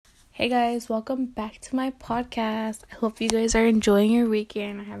Hey guys, welcome back to my podcast. I hope you guys are enjoying your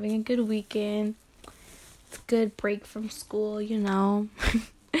weekend, having a good weekend. It's a good break from school.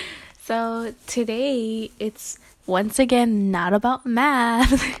 So today, it's once again not about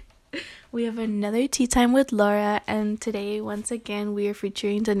math. We have another tea time with Laura, and today, once again, we are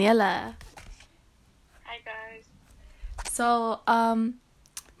featuring Daniela. Hi guys. So,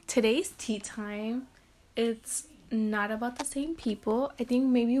 today's tea time, it's not about the same people. I think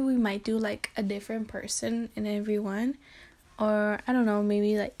maybe we might do like a different person in every one, or I don't know,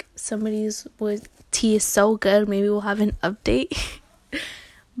 maybe like somebody's with tea is so good, maybe we'll have an update.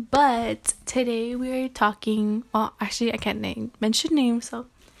 But today we are talking, well, actually I can't mention names. So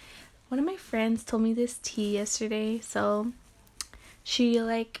one of my friends told me this tea yesterday. So she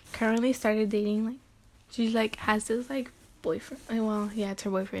like currently started dating, like she like has this like boyfriend. Well, yeah, it's her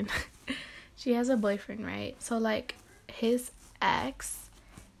boyfriend. She has a boyfriend, right? So like his ex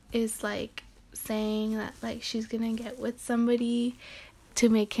is like saying that like she's gonna get with somebody to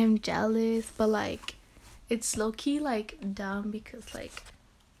make him jealous, but like it's low-key like dumb because like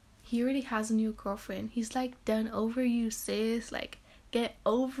he already has a new girlfriend. He's like, done over you, sis. Like, get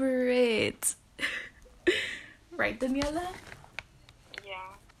over it. Right, Daniela?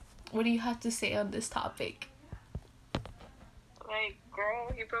 Yeah. What do you have to say on this topic? Like,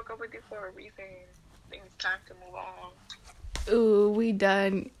 girl, he broke up with you for a reason. I think it's time to move on. Ooh, we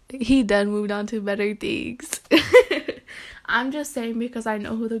done. He done moved on to better things. I'm just saying because I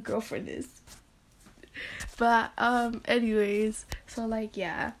know who the girlfriend is. But, anyways. So, like,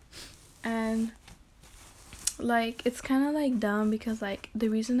 yeah. And, like, it's kind of, like, dumb because, like, the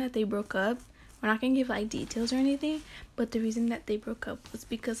reason that they broke up, we're not gonna give, like, details or anything, but the reason that they broke up was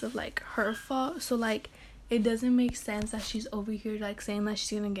because of, like, her fault. So, like, it doesn't make sense that she's over here, like, saying that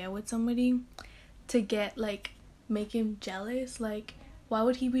she's gonna get with somebody to get, like, make him jealous. Like, why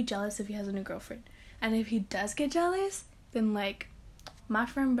would he be jealous if he has a new girlfriend? And if he does get jealous, then, like, my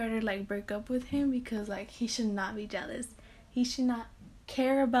friend better, like, break up with him because, like, he should not be jealous. He should not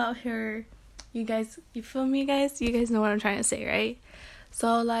care about her. You guys, you feel me, guys? You guys know what I'm trying to say, right?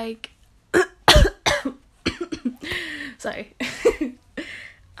 So, like, sorry.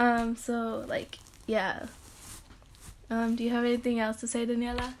 So, like, yeah. Do you have anything else to say,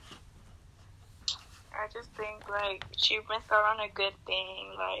 Daniela? I just think, like, she missed out on a good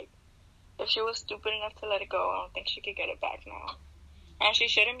thing. Like, if she was stupid enough to let it go, I don't think she could get it back now. And she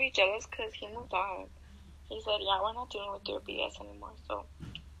shouldn't be jealous because he moved on. He said, yeah, we're not dealing with your BS anymore, so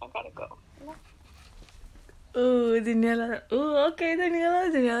I gotta go. Ooh, Daniela. Ooh, okay,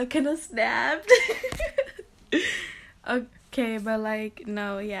 Daniela. Daniela kind of snapped. Okay, but, like,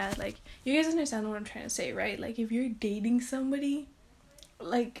 no, yeah, like, you guys understand what I'm trying to say, right? Like, if you're dating somebody,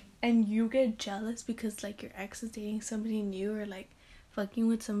 like, and you get jealous because, like, your ex is dating somebody new or, like, fucking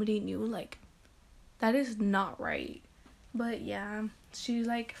with somebody new, like, that is not right. But, yeah, she,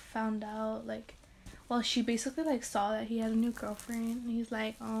 like, found out, like, well, she basically, like, saw that he had a new girlfriend, and he's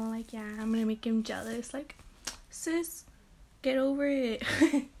like, oh, like, yeah, I'm gonna make him jealous. Like, sis, get over it.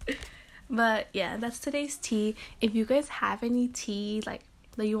 But yeah, that's today's tea. If you guys have any tea like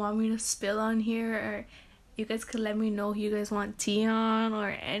that you want me to spill on here, or you guys could let me know who you guys want tea on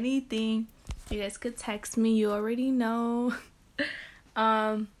or anything, you guys could text me. You already know.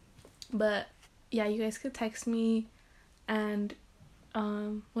 But yeah, you guys could text me. And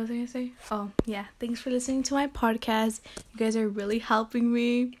what was I gonna say? Oh yeah, thanks for listening to my podcast. You guys are really helping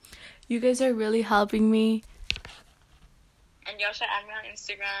me. And y'all should add me on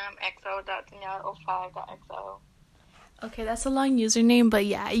Instagram, xo.daniela05.xo. Okay, that's a long username, but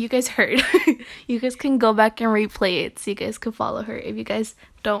yeah, you guys heard. You guys can go back and replay it so you guys can follow her if you guys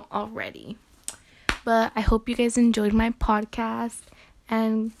don't already. But I hope you guys enjoyed my podcast,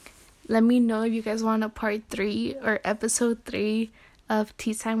 and let me know if you guys want a part 3 or episode 3 of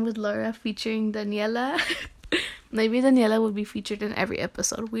Tea Time with Laura featuring Daniela. Maybe Daniela will be featured in every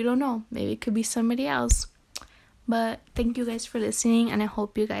episode. We don't know. Maybe it could be somebody else. But thank you guys for listening, and I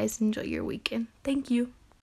hope you guys enjoy your weekend. Thank you.